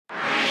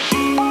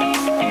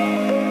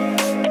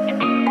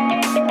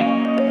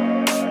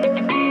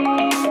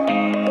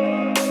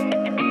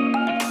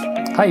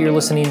Hi, you're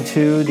listening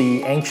to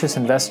the Anxious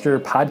Investor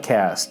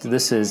Podcast.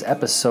 This is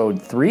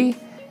episode 3,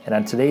 and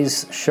on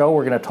today's show,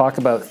 we're going to talk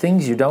about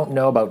things you don't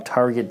know about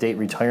target date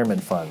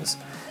retirement funds.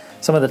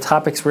 Some of the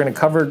topics we're going to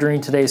cover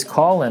during today's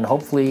call and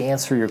hopefully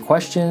answer your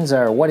questions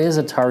are: what is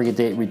a target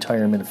date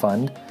retirement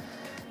fund?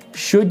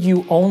 Should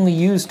you only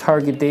use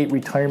target date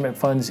retirement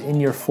funds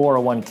in your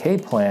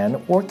 401k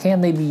plan, or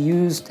can they be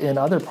used in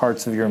other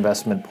parts of your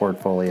investment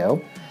portfolio?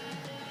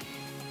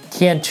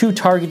 Can 2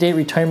 target date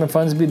retirement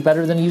funds be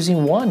better than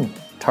using 1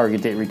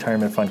 target date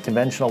retirement fund?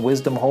 Conventional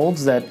wisdom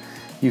holds that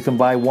you can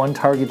buy 1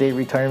 target date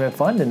retirement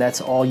fund and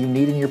that's all you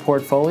need in your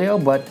portfolio,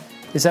 but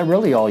is that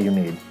really all you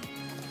need?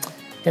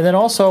 And then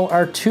also,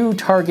 are 2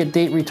 target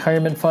date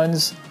retirement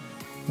funds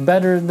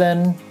better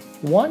than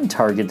 1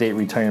 target date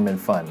retirement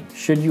fund?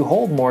 Should you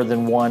hold more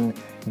than 1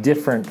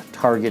 different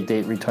target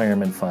date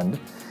retirement fund?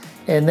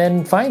 And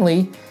then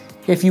finally,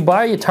 if you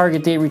buy a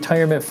target date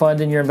retirement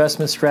fund in your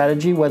investment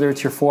strategy, whether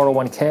it's your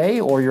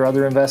 401k or your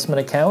other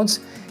investment accounts,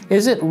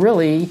 is it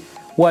really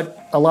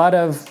what a lot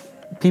of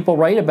people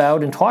write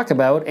about and talk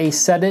about, a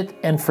set it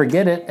and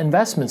forget it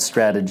investment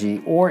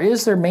strategy, or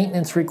is there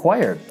maintenance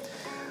required?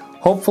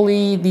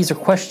 Hopefully these are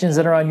questions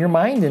that are on your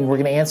mind, and we're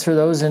going to answer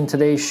those in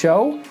today's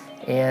show.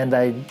 And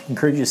I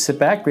encourage you to sit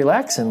back,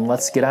 relax, and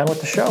let's get on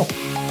with the show.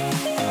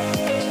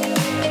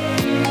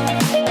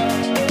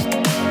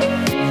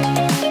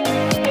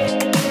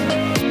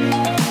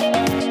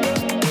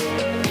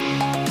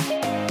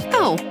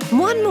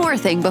 One more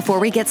thing before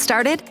we get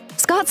started.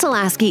 Scott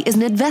Selasky is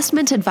an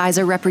investment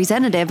advisor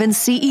representative and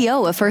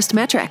CEO of First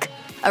Metric,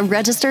 a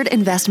registered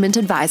investment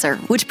advisor,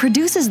 which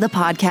produces the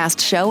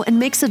podcast show and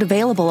makes it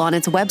available on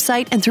its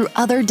website and through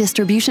other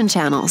distribution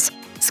channels.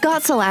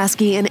 Scott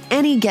Selasky and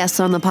any guests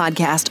on the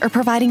podcast are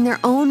providing their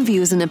own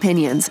views and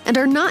opinions and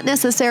are not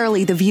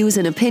necessarily the views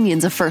and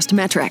opinions of First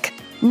Metric.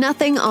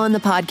 Nothing on the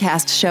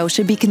podcast show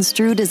should be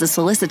construed as a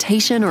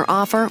solicitation or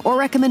offer or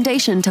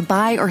recommendation to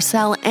buy or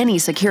sell any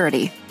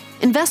security.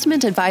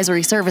 Investment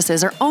advisory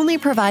services are only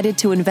provided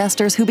to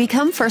investors who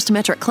become First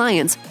Metric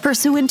clients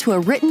pursuant to a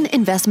written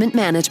investment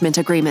management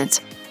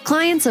agreement.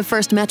 Clients of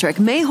First Metric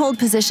may hold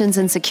positions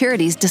in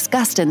securities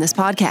discussed in this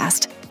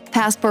podcast.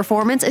 Past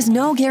performance is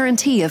no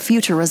guarantee of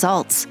future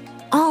results.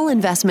 All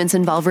investments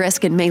involve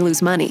risk and may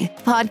lose money.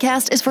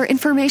 Podcast is for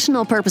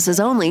informational purposes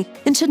only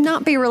and should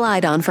not be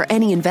relied on for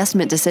any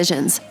investment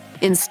decisions.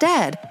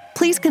 Instead,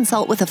 please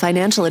consult with a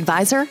financial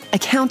advisor,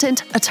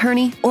 accountant,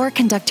 attorney, or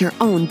conduct your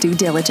own due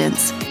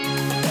diligence.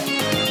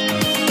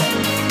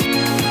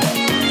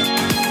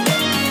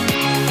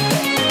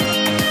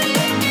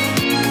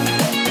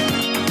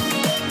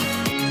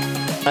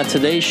 On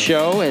today's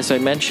show, as I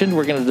mentioned,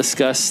 we're going to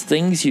discuss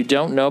things you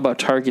don't know about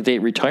target date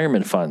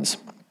retirement funds.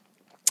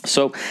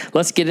 So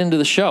let's get into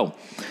the show.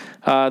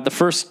 The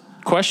first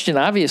question,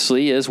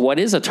 obviously, is what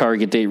is a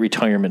target date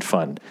retirement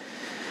fund?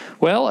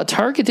 Well, a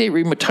target date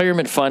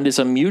retirement fund is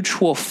a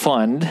mutual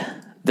fund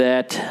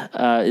that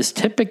is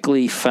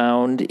typically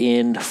found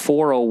in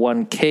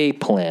 401k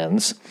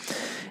plans.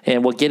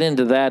 And we'll get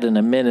into that in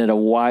a minute of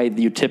why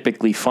you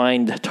typically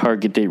find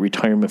target date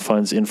retirement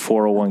funds in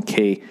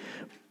 401k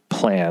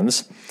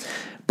plans.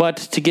 But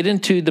to get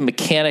into the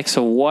mechanics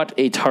of what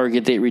a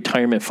target date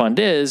retirement fund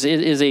is,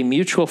 it is a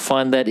mutual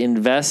fund that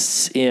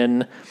invests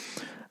in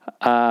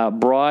a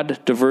broad,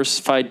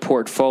 diversified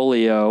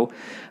portfolio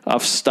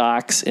of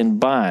stocks and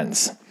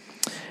bonds.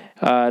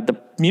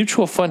 The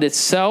mutual fund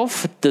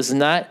itself does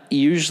not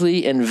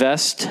usually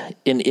invest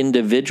in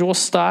individual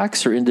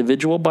stocks or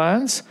individual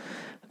bonds.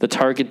 The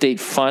target date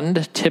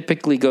fund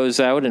typically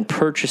goes out and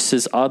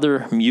purchases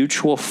other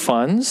mutual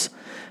funds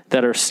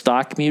that are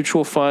stock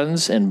mutual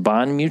funds and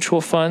bond mutual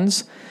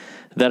funds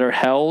that are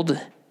held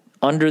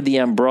under the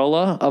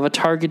umbrella of a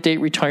target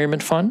date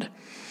retirement fund.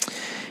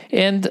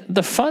 And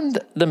the fund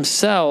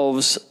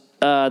themselves,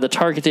 the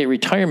target date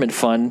retirement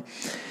fund,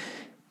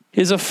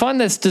 is a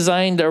fund that's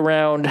designed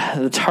around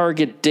the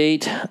target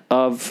date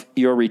of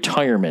your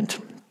retirement.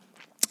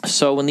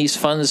 So when these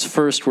funds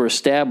first were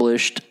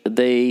established,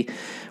 they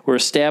were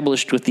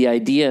established with the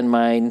idea in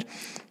mind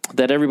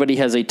that everybody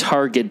has a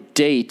target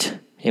date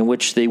in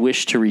which they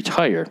wish to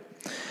retire.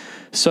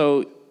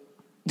 So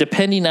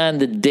depending on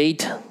the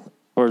date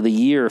or the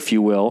year, if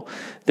you will,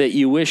 that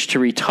you wish to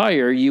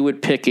retire, you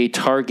would pick a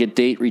target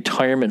date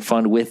retirement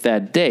fund with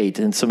that date.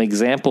 And some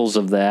examples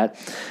of that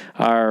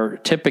are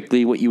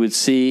typically what you would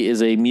see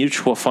is a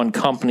mutual fund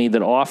company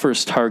that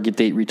offers target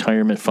date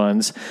retirement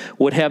funds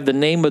would have the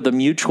name of the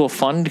mutual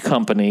fund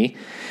company,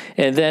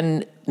 and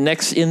then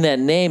next in that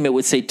name it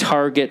would say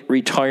Target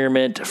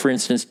Retirement, for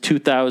instance,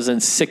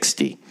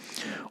 2060.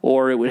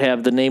 Or it would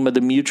have the name of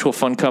the mutual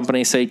fund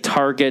company, say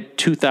Target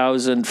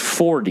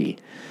 2040,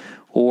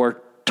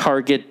 or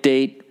Target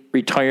Date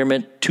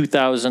Retirement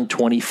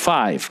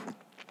 2025.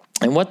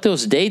 And what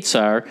those dates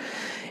are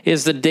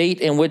is the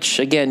date in which,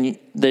 again,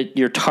 that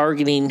you're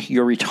targeting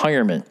your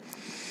retirement.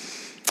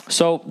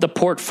 So the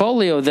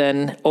portfolio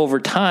then, over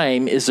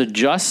time, is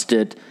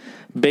adjusted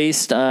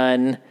based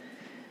on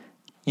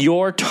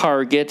your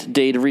target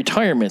date of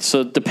retirement.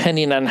 So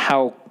depending on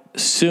how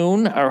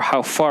soon or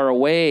how far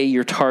away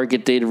your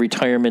target date of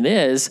retirement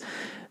is,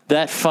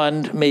 that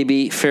fund may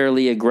be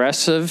fairly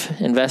aggressive,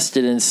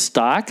 invested in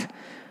stock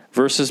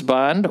versus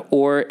bond,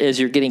 or as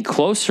you're getting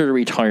closer to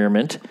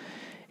retirement,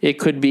 it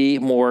could be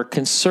more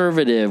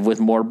conservative with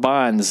more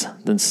bonds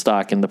than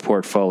stock in the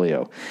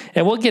portfolio.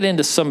 And we'll get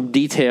into some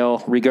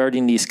detail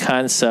regarding these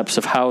concepts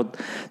of how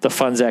the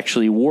funds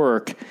actually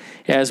work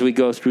as we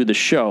go through the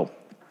show.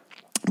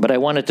 But I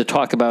wanted to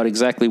talk about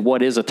exactly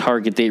what is a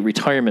target date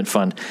retirement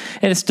fund.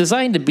 And it's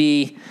designed to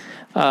be,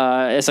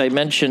 as I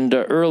mentioned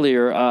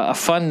earlier, a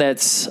fund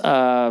that's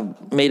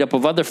made up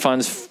of other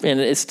funds, and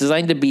it's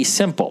designed to be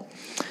simple.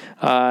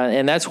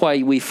 And that's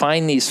why we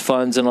find these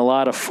funds in a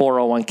lot of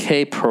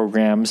 401k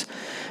programs,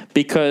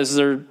 because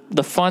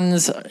the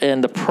funds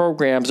and the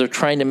programs are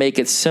trying to make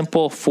it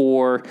simple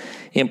for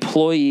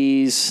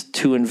employees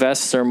to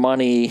invest their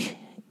money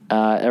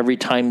every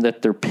time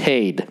that they're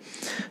paid.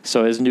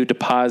 So as new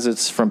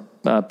deposits from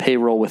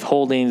payroll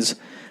withholdings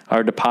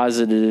are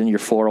deposited in your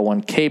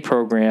 401k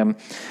program,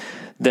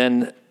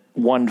 then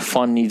one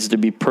fund needs to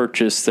be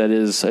purchased that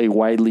is a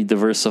widely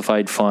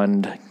diversified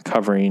fund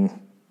covering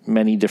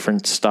many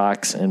different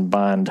stocks and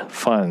bond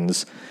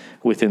funds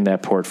within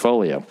that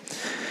portfolio.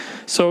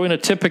 So in a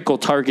typical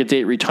target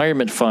date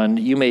retirement fund,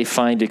 you may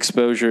find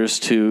exposures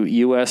to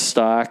U.S.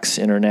 stocks,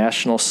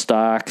 international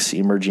stocks,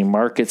 emerging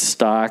market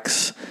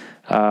stocks.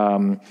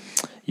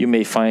 You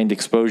may find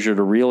exposure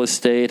to real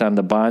estate. On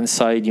the bond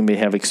side, you may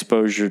have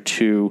exposure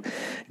to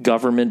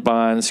government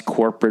bonds,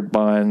 corporate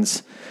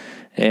bonds,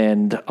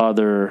 and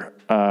other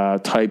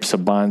types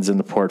of bonds in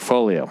the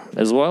portfolio,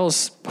 as well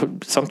as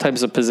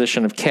sometimes a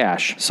position of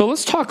cash. So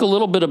let's talk a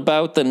little bit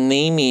about the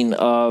naming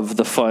of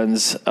the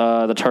funds,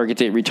 the target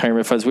date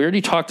retirement funds. We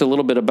already talked a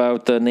little bit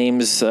about the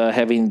names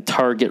having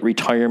target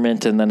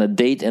retirement and then a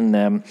date in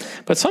them,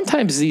 but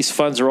sometimes these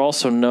funds are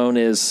also known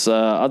as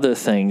other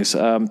things.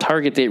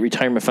 Target date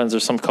retirement funds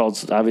are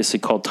obviously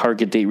called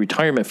target date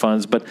retirement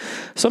funds, but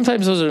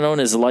sometimes those are known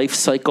as life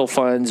cycle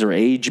funds or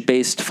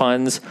age-based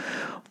funds.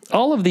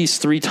 All of these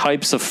three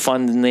types of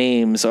fund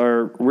names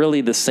are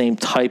really the same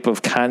type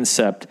of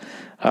concept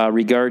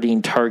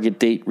regarding target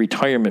date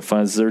retirement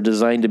funds. They're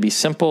designed to be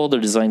simple.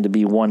 They're designed to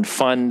be one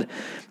fund.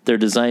 They're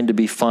designed to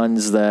be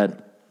funds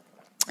that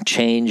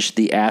change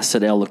the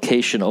asset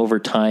allocation over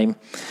time.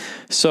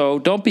 So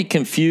don't be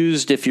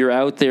confused if you're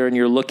out there and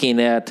you're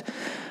looking at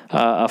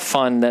a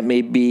fund that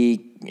may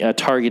be a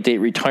target date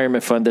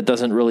retirement fund that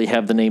doesn't really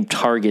have the name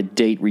target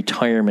date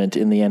retirement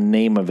in the end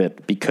name of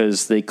it,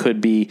 because they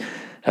could be,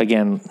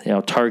 again,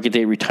 target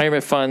date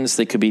retirement funds.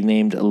 They could be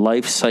named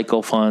life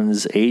cycle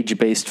funds,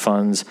 age-based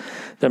funds.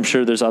 I'm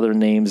sure there's other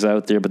names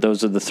out there, but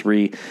those are the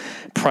three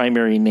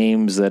primary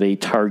names that a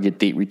target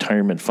date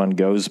retirement fund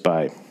goes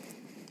by.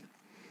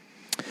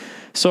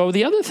 So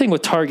the other thing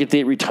with target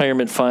date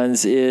retirement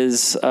funds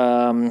is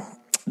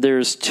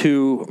there's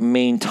two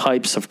main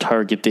types of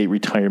target date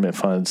retirement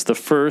funds. The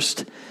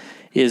first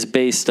is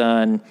based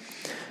on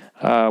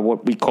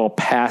what we call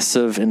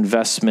passive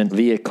investment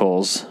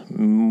vehicles,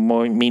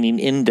 meaning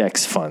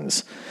index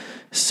funds.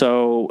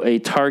 So a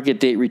target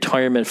date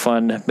retirement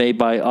fund may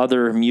buy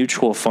other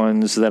mutual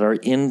funds that are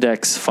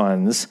index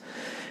funds.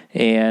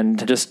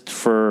 And just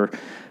for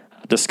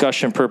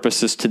discussion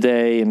purposes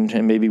today,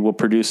 and maybe we'll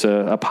produce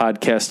a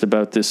podcast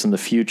about this in the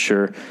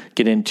future,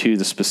 get into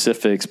the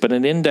specifics. But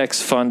an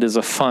index fund is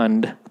a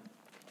fund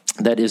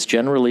that is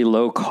generally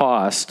low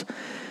cost,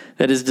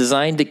 that is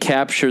designed to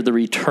capture the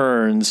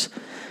returns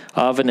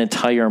of an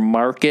entire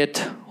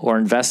market or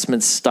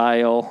investment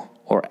style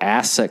or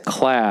asset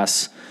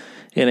class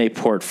in a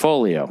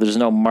portfolio. There's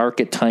no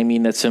market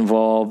timing that's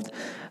involved.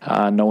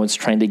 No one's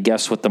trying to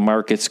guess what the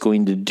market's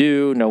going to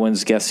do. No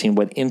one's guessing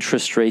what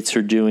interest rates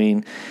are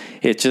doing.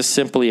 It's just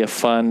simply a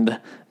fund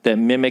that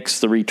mimics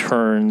the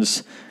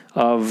returns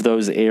of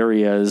those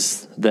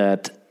areas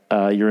that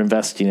you're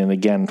investing in.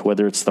 Again,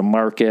 whether it's the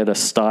market, a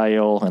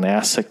style, an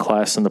asset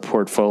class in the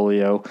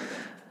portfolio.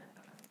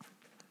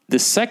 The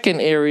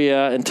second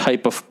area and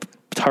type of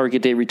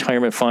target date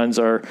retirement funds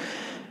are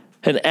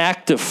an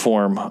active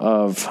form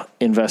of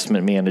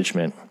investment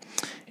management.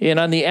 And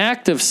on the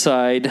active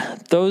side,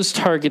 those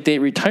target date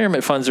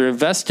retirement funds are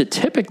invested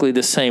typically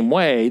the same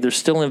way. They're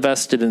still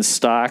invested in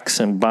stocks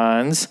and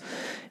bonds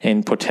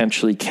and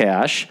potentially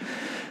cash.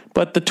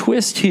 But the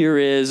twist here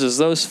is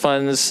those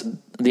funds,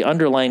 the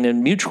underlying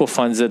and mutual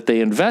funds that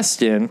they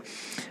invest in,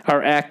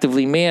 are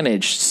actively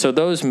managed. So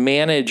those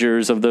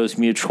managers of those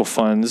mutual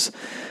funds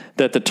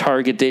that the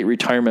target date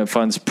retirement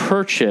funds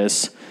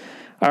purchase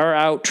are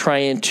out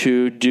trying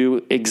to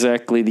do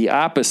exactly the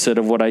opposite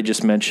of what I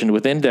just mentioned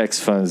with index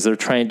funds. They're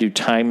trying to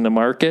time the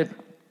market.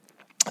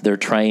 They're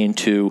trying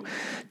to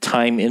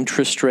time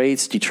interest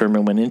rates,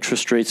 determine when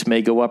interest rates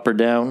may go up or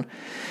down.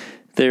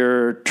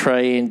 They're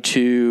trying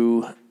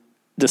to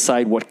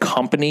decide what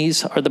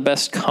companies are the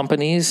best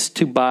companies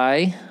to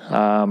buy,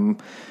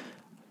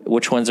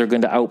 which ones are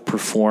going to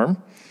outperform.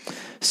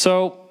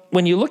 So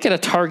when you look at a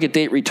target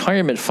date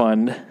retirement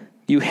fund,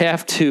 you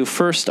have to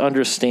first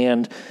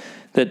understand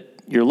that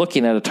you're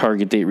looking at a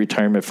target date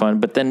retirement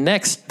fund, but then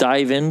next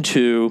dive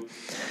into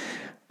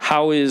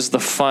how is the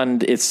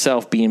fund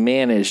itself being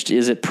managed?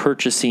 Is it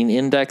purchasing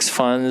index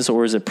funds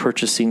or is it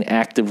purchasing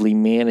actively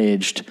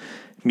managed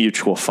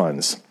mutual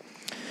funds?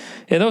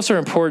 And those are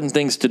important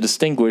things to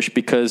distinguish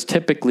because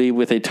typically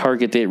with a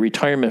target date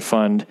retirement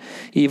fund,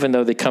 even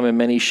though they come in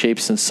many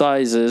shapes and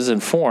sizes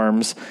and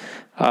forms,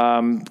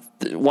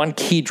 one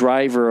key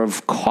driver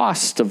of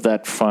cost of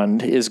that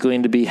fund is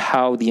going to be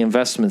how the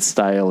investment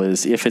style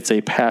is, if it's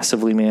a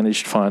passively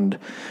managed fund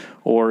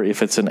or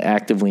if it's an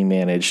actively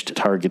managed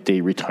target date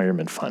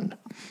retirement fund.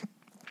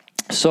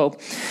 So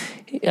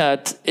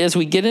as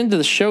we get into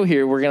the show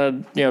here, we're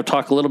going to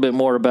talk a little bit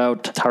more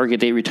about target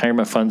date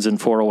retirement funds and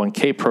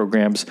 401k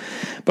programs.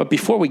 But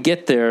before we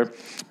get there,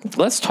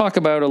 let's talk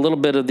about a little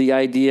bit of the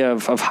idea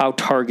of how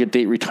target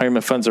date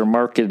retirement funds are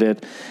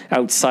marketed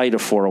outside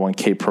of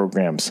 401k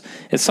programs.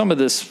 And some of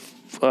this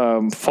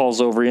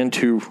falls over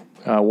into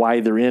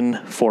why they're in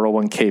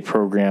 401k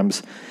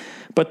programs.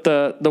 But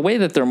the way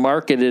that they're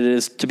marketed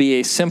is to be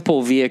a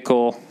simple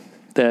vehicle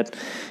that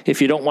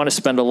if you don't want to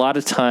spend a lot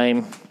of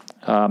time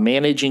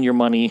managing your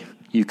money,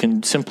 you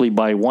can simply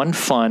buy one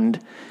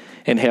fund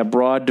and have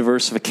broad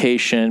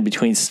diversification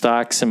between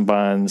stocks and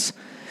bonds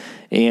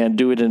and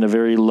do it in a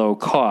very low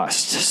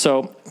cost.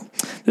 So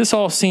this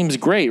all seems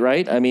great,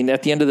 right? I mean,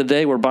 at the end of the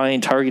day, we're buying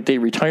target date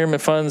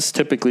retirement funds,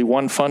 typically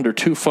one fund or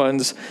two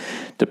funds,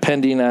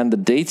 depending on the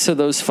dates of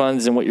those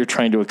funds and what you're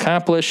trying to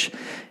accomplish.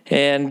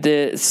 And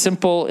it's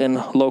simple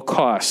and low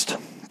cost.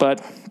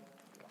 But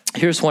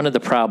here's one of the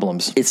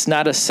problems. It's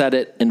not a set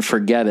it and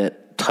forget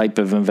it type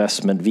of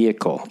investment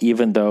vehicle,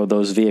 even though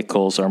those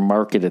vehicles are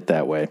marketed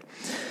that way.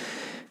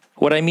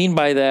 What I mean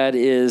by that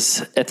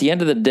is, at the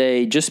end of the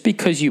day, just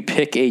because you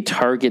pick a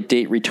target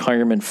date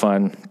retirement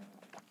fund,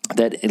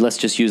 that let's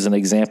just use an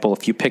example.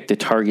 If you picked a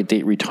target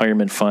date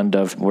retirement fund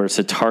of where it's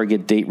a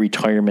target date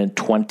retirement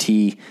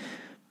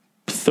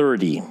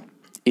 2030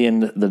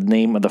 in the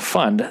name of the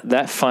fund,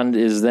 that fund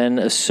is then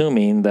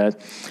assuming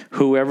that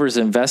whoever's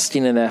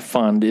investing in that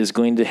fund is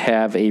going to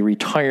have a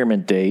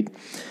retirement date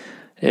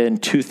in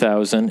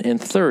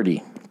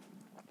 2030.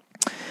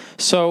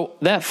 So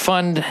that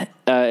fund,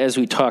 as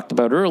we talked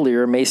about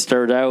earlier, may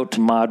start out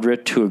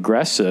moderate to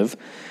aggressive,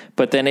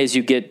 but then as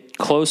you get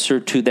closer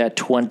to that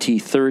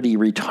 2030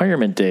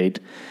 retirement date,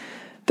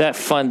 that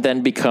fund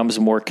then becomes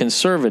more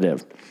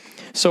conservative.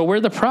 So where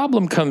the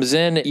problem comes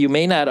in, you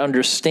may not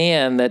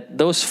understand that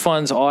those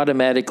funds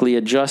automatically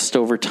adjust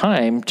over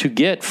time to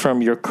get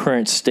from your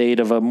current state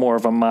of a more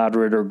of a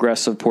moderate or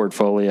aggressive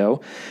portfolio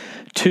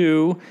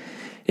to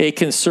a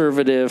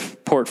conservative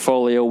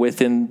portfolio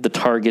within the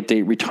target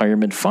date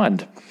retirement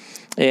fund.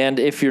 And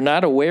if you're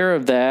not aware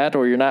of that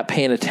or you're not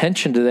paying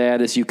attention to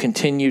that as you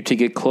continue to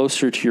get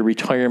closer to your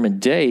retirement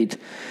date,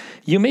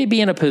 you may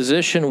be in a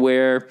position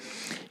where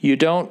you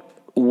don't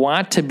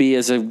want to be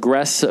as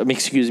aggressive,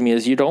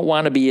 as you don't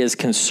want to be as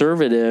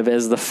conservative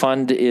as the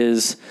fund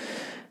is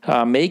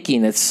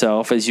making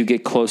itself as you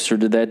get closer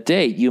to that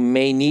date. You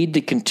may need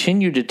to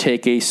continue to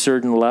take a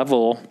certain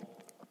level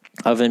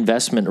of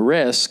investment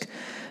risk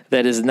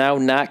that is now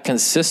not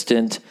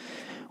consistent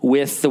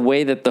with the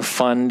way that the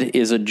fund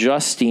is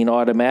adjusting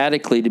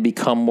automatically to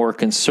become more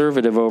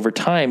conservative over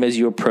time as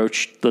you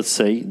approach, let's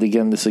say,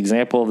 again, this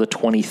example of the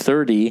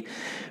 2030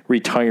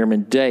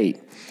 retirement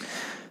date.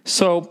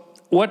 So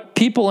what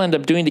people end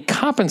up doing to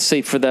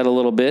compensate for that a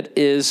little bit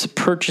is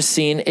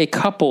purchasing a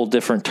couple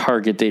different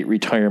target date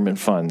retirement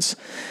funds.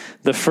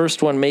 The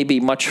first one may be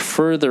much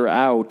further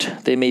out.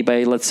 They may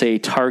buy, let's say, a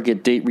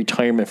target date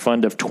retirement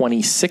fund of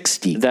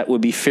 2060. That would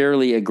be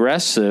fairly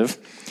aggressive.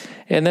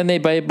 And then they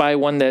buy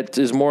one that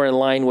is more in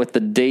line with the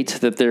date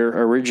that they're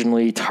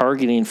originally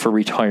targeting for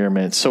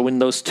retirement. So when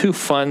those two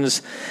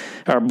funds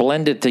are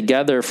blended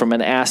together from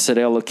an asset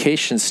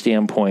allocation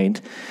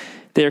standpoint,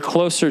 they're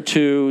closer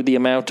to the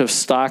amount of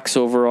stocks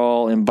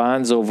overall and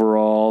bonds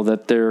overall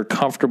that they're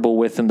comfortable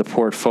with in the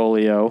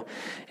portfolio,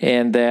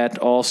 and that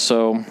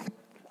also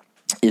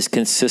is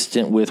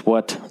consistent with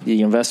what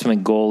the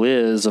investment goal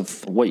is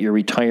of what your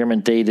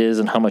retirement date is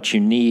and how much you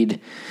need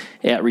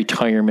at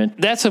retirement.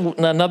 That's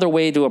another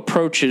way to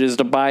approach it, is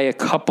to buy a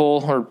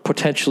couple or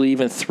potentially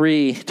even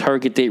three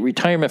target date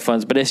retirement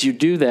funds. But as you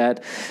do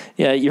that,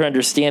 you're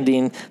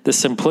understanding the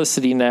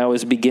simplicity now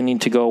is beginning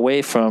to go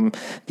away from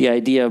the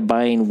idea of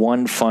buying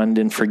one fund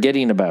and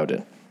forgetting about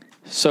it.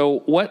 So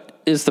what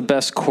is the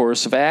best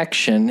course of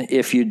action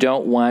if you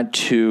don't want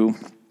to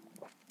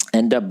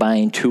end up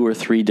buying two or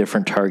three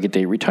different target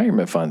date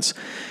retirement funds?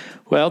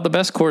 Well, the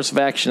best course of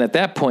action at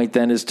that point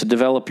then is to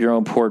develop your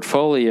own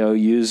portfolio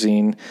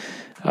using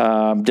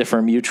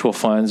different mutual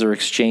funds or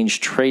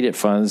exchange-traded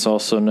funds,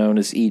 also known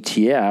as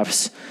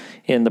ETFs,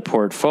 in the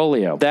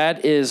portfolio.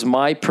 That is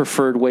my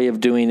preferred way of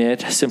doing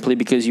it, simply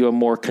because you have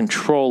more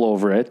control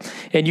over it.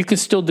 And you can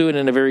still do it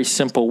in a very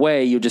simple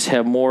way. You just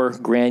have more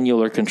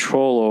granular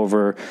control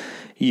over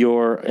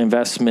your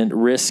investment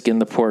risk in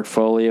the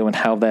portfolio and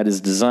how that is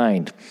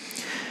designed.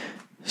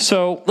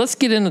 So let's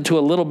get into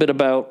a little bit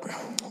about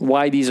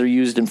why these are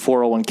used in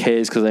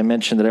 401ks, because I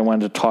mentioned that I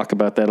wanted to talk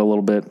about that a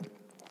little bit.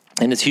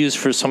 And it's used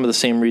for some of the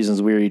same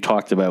reasons we already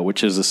talked about,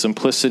 which is the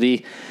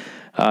simplicity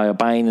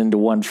buying into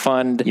one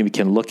fund, you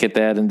can look at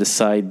that and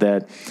decide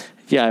that,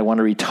 yeah, I want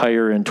to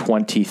retire in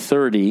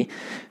 2030,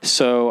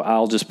 so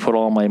I'll just put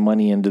all my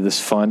money into this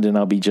fund and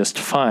I'll be just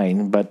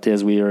fine. But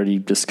as we already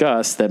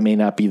discussed, that may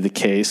not be the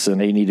case, and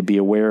they need to be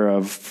aware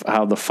of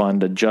how the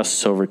fund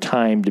adjusts over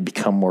time to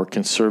become more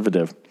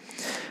conservative.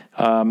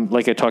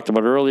 Like I talked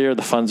about earlier,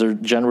 the funds are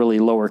generally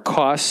lower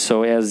cost,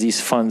 so as these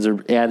funds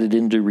are added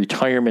into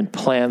retirement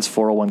plans,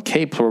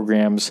 401k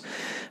programs,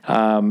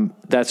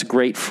 that's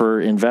great for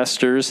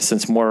investors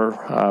since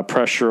more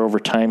pressure over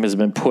time has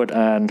been put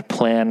on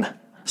plan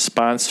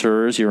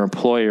sponsors, your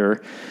employer,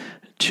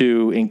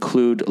 to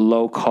include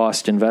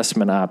low-cost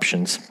investment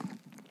options.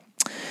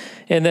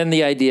 And then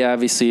the idea,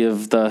 obviously,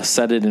 of the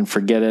set it and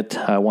forget it.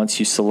 Once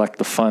you select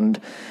the fund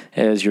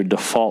as your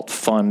default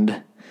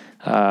fund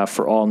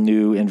for all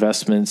new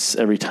investments,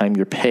 every time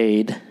you're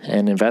paid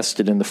and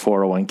invested in the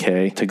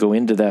 401k to go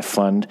into that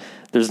fund,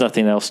 there's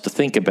nothing else to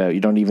think about. You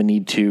don't even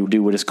need to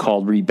do what is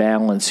called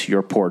rebalance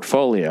your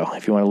portfolio.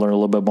 If you want to learn a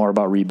little bit more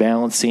about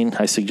rebalancing,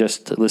 I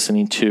suggest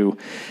listening to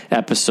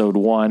episode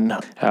 1.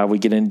 We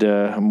get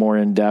into more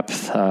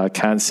in-depth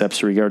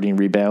concepts regarding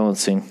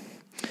rebalancing.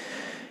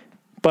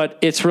 But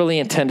it's really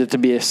intended to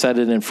be a set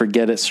it and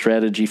forget it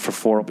strategy for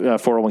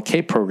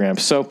 401k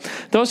programs. So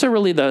those are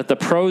really the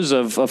pros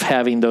of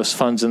having those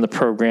funds in the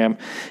program.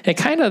 And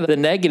kind of the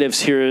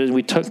negatives here,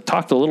 we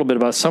talked a little bit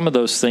about some of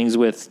those things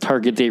with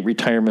target date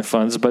retirement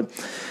funds. But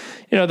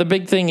the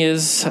big thing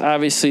is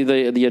obviously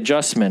the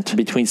adjustment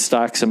between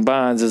stocks and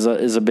bonds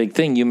is a big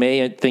thing. You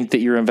may think that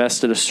you're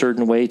invested a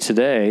certain way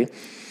today,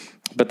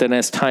 but then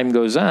as time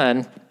goes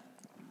on,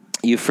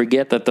 you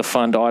forget that the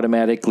fund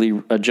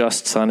automatically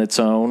adjusts on its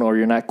own, or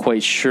you're not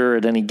quite sure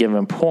at any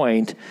given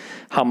point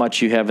how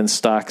much you have in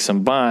stocks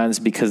and bonds,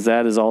 because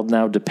that is all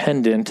now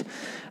dependent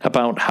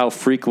about how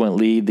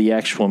frequently the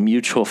actual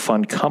mutual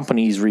fund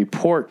companies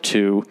report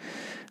to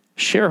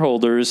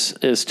shareholders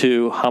as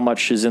to how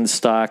much is in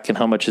stock and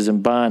how much is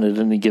in bond at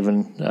any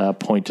given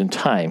point in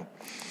time.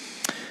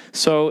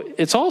 So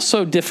it's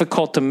also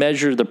difficult to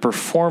measure the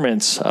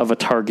performance of a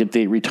target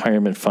date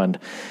retirement fund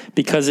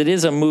because it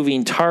is a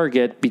moving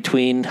target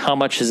between how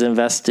much is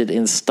invested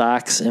in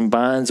stocks and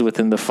bonds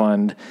within the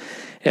fund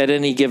at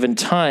any given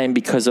time,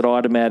 because it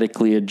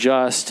automatically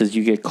adjusts as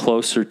you get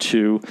closer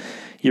to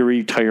your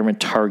retirement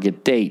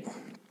target date.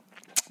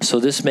 So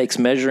this makes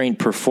measuring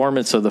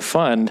performance of the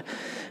fund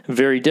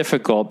very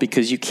difficult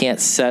because you can't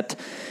set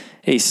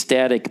a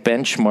static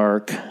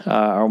benchmark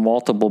or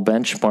multiple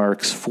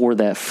benchmarks for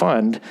that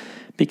fund,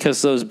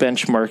 because those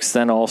benchmarks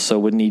then also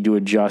would need to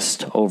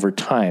adjust over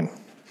time.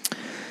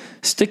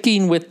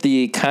 Sticking with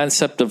the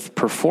concept of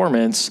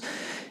performance,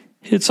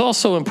 it's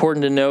also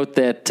important to note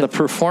that the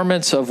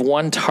performance of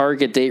one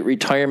target date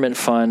retirement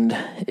fund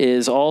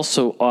is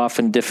also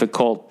often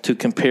difficult to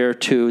compare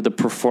to the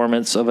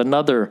performance of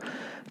another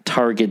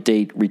target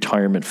date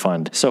retirement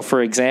fund. So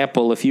for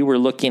example, if you were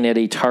looking at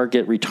a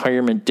target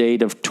retirement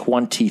date of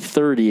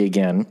 2030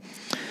 again,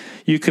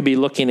 you could be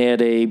looking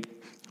at a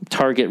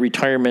target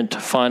retirement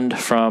fund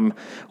from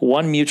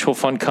one mutual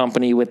fund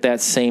company with that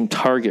same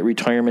target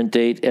retirement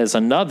date as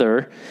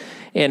another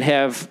and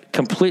have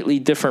completely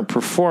different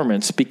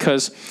performance,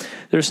 because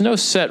there's no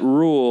set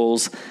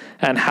rules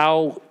on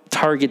how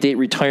target date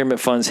retirement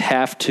funds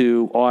have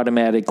to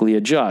automatically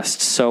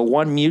adjust. So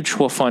one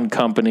mutual fund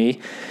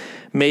company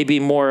may be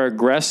more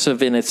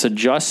aggressive in its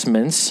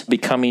adjustments,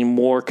 becoming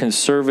more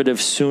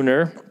conservative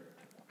sooner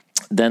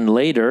than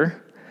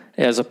later,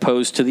 as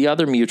opposed to the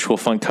other mutual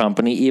fund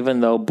company,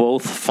 even though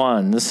both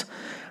funds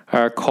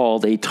are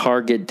called a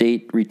target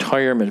date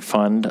retirement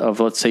fund of,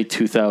 let's say,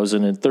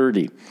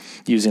 2030,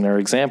 using our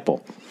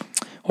example.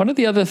 One of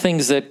the other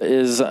things that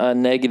is a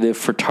negative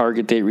for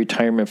target date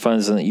retirement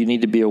funds and that you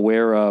need to be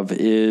aware of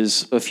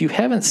is if you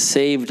haven't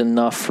saved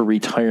enough for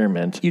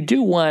retirement, you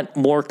do want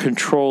more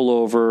control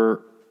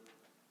over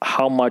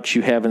how much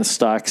you have in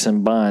stocks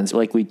and bonds.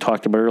 Like we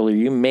talked about earlier,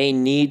 you may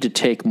need to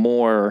take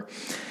more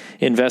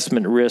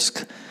investment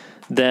risk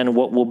than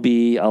what will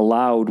be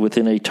allowed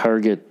within a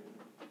target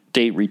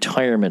date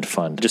retirement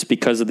fund, just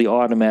because of the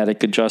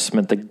automatic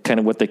adjustment, the kind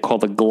of what they call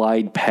the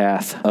glide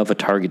path of a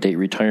target date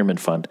retirement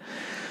fund.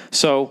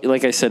 So,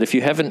 like I said, if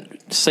you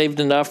haven't saved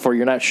enough or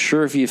you're not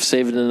sure if you've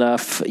saved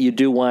enough, you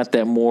do want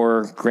that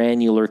more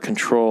granular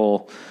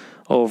control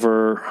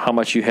over how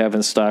much you have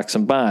in stocks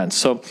and bonds.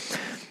 So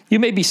you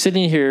may be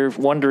sitting here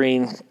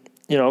wondering,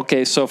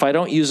 okay, so if I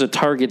don't use a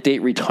target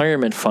date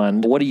retirement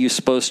fund, what are you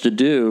supposed to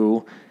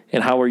do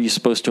and how are you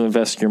supposed to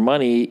invest your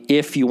money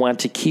if you want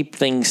to keep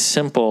things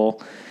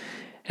simple,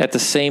 at the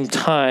same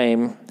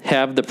time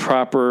have the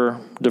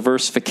proper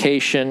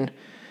diversification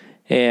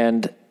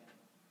and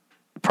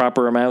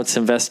proper amounts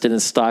invested in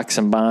stocks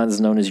and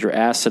bonds known as your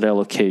asset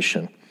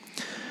allocation?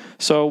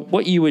 So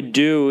what you would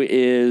do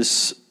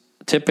is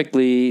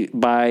typically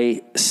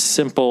buy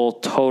simple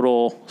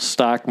total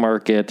stock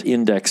market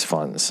index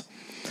funds.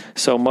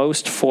 So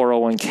most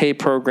 401k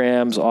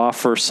programs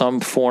offer some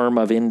form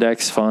of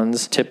index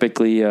funds,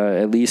 typically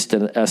at least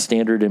a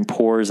Standard &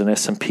 Poor's and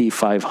S&P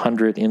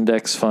 500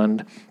 index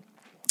fund.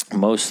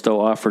 Most,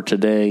 though, offer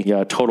today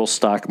total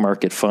stock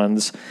market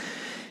funds.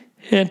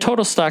 And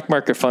total stock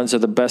market funds are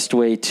the best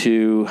way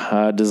to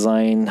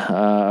design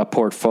a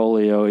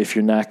portfolio if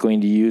you're not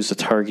going to use a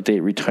target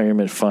date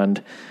retirement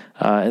fund,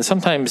 and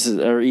sometimes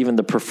or even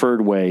the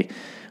preferred way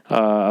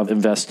of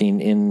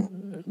investing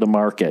in the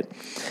market.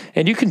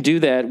 And you can do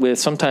that with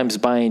sometimes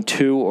buying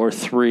 2 or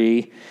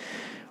 3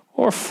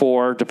 or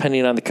 4,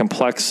 depending on the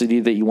complexity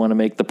that you want to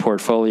make the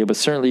portfolio. But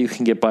certainly you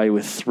can get by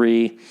with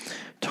 3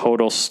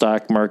 total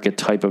stock market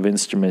type of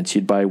instruments.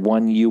 You'd buy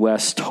 1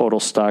 U.S. total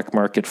stock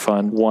market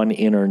fund, 1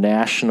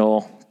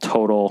 international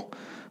total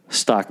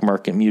stock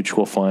market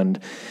mutual fund,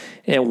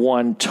 and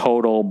 1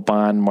 total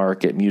bond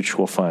market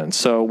mutual fund.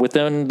 So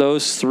within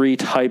those 3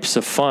 types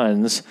of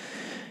funds,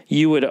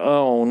 you would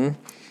own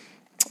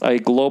a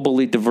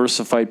globally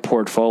diversified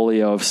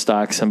portfolio of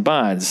stocks and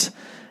bonds.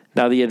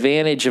 Now, the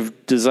advantage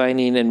of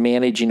designing and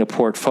managing a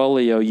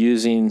portfolio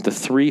using the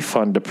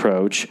 3-fund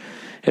approach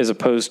as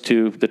opposed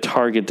to the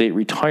target date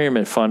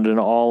retirement fund, an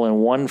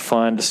all-in-one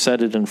fund,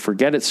 set it and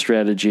forget it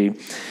strategy,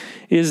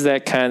 is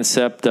that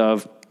concept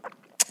of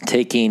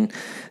taking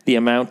the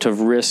amount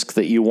of risk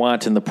that you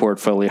want in the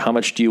portfolio. How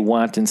much do you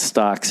want in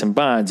stocks and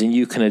bonds? And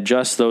you can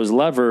adjust those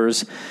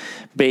levers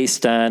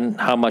based on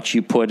how much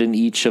you put in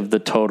each of the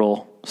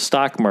total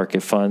stock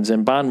market funds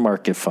and bond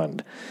market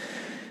fund.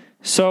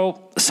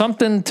 So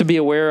something to be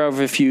aware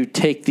of if you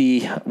take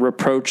the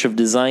approach of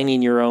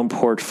designing your own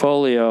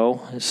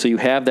portfolio, so you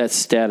have that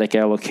static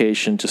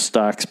allocation to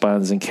stocks,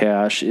 bonds, and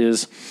cash,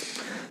 is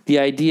the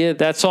idea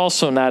that's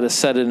also not a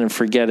set it and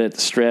forget it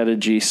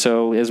strategy.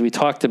 So as we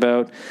talked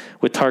about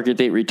with target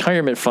date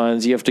retirement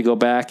funds, you have to go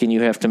back and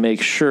you have to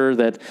make sure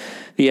that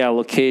the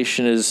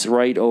allocation is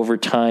right over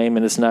time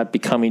and it's not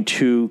becoming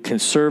too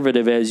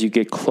conservative as you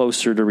get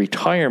closer to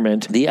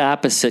retirement. The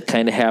opposite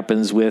kind of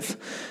happens with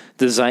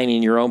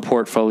designing your own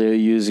portfolio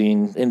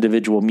using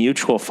individual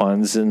mutual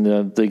funds in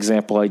the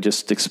example I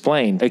just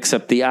explained.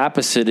 Except the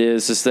opposite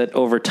is that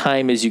over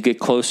time, as you get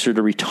closer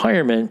to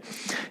retirement,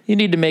 you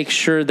need to make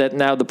sure that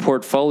now the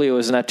portfolio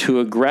is not too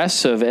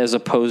aggressive as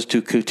opposed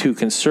to too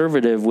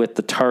conservative with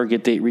the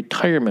target date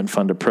retirement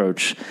fund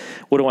approach.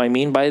 What do I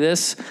mean by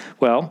this?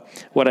 Well,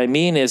 what I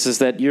mean is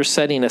that you're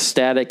setting a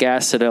static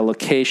asset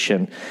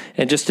allocation.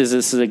 And just as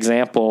this is an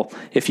example,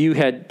 if you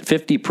had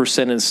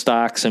 50% in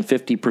stocks and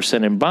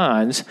 50% in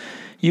bonds,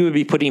 you would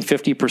be putting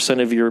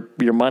 50% of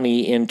your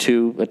money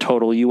into a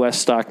total U.S.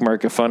 stock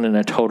market fund and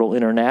a total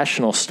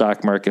international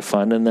stock market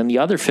fund, and then the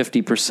other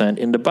 50%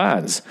 into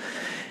bonds.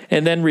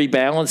 And then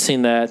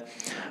rebalancing that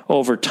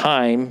over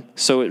time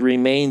so it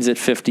remains at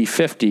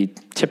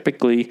 50-50.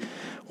 Typically,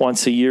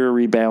 once a year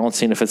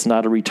rebalancing, if it's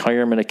not a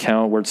retirement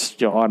account where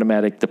it's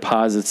automatic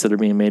deposits that are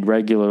being made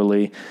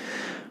regularly,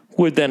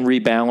 would then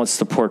rebalance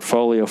the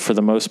portfolio for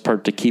the most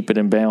part to keep it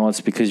in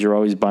balance because you're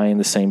always buying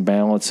the same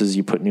balance as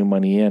you put new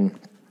money in.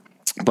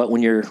 But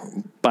when you're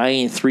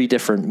buying 3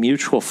 different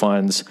mutual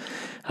funds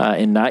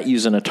and not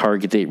using a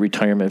target date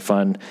retirement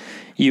fund,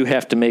 you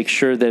have to make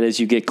sure that as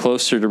you get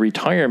closer to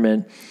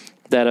retirement,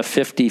 that a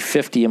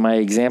 50-50, in my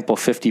example,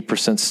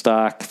 50%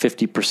 stock,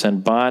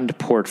 50% bond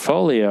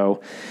portfolio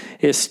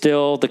is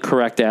still the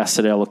correct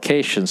asset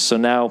allocation. So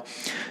now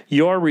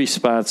you're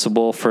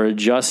responsible for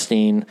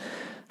adjusting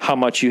how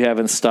much you have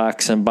in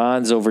stocks and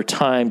bonds over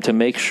time to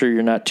make sure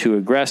you're not too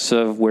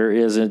aggressive,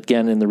 whereas,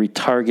 again, in the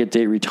target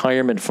date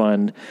retirement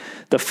fund,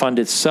 the fund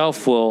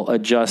itself will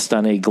adjust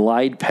on a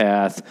glide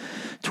path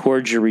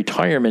towards your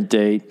retirement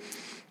date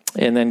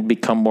and then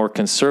become more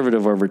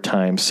conservative over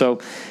time. So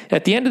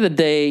at the end of the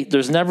day,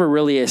 there's never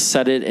really a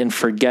set it and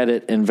forget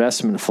it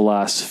investment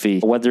philosophy,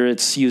 whether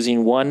it's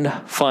using one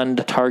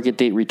fund, target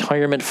date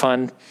retirement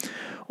fund,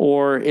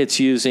 or it's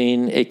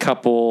using a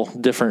couple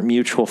different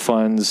mutual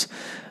funds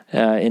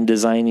in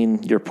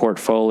designing your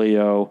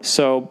portfolio.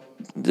 So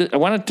I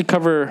wanted to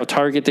cover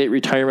target date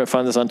retirement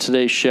funds on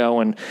today's show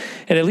and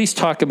at least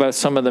talk about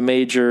some of the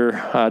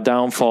major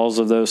downfalls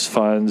of those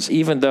funds,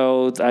 even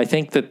though I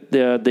think that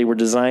they were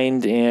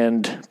designed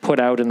and put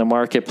out in the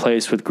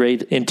marketplace with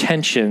great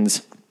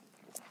intentions.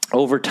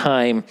 Over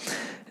time,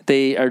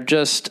 they are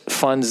just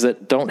funds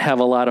that don't have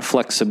a lot of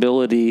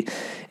flexibility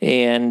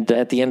and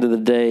at the end of the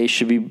day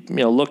should be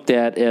looked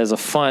at as a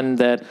fund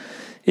that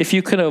if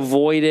you can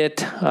avoid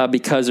it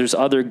because there's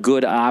other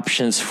good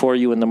options for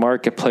you in the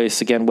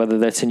marketplace, again, whether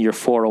that's in your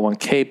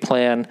 401k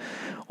plan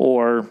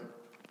or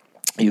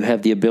you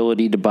have the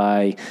ability to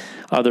buy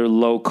other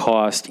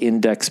low-cost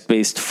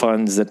index-based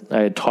funds that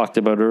I had talked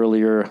about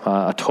earlier,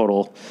 a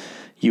total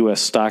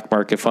U.S. stock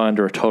market fund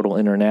or a total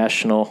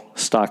international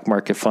stock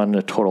market fund,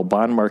 a total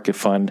bond market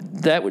fund.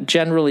 That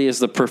generally is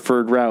the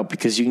preferred route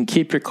because you can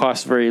keep your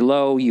costs very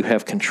low, you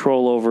have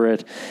control over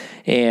it,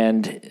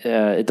 and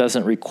it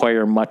doesn't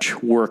require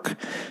much work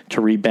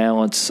to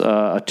rebalance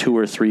a 2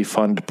 or 3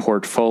 fund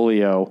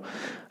portfolio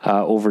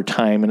over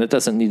time, and it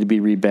doesn't need to be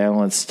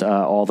rebalanced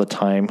all the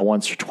time.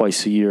 Once or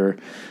twice a year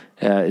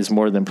is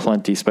more than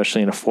plenty,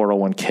 especially in a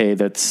 401k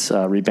that's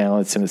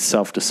rebalancing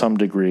itself to some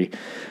degree.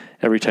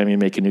 every time you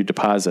make a new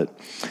deposit.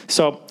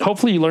 So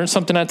hopefully you learned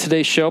something on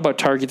today's show about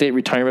target date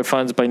retirement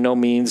funds. By no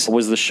means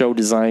was the show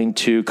designed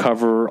to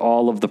cover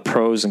all of the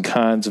pros and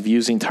cons of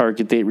using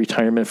target date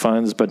retirement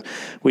funds, but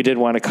we did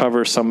want to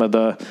cover some of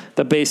the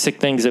basic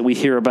things that we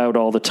hear about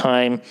all the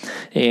time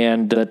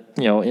and that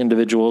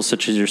individuals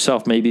such as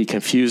yourself may be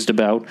confused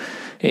about.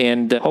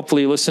 And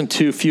hopefully listen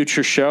to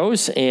future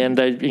shows, and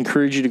I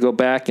encourage you to go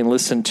back and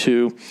listen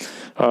to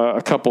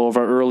a couple of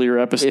our earlier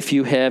episodes. If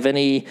you have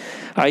any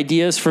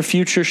ideas for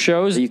future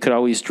shows, you could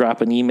always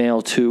drop an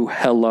email to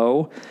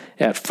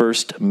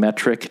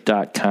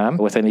hello@firstmetric.com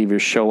with any of your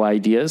show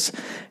ideas.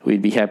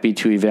 We'd be happy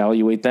to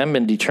evaluate them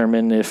and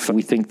determine if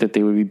we think that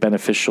they would be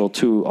beneficial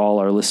to all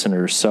our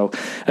listeners. So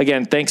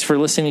again, thanks for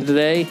listening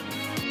today.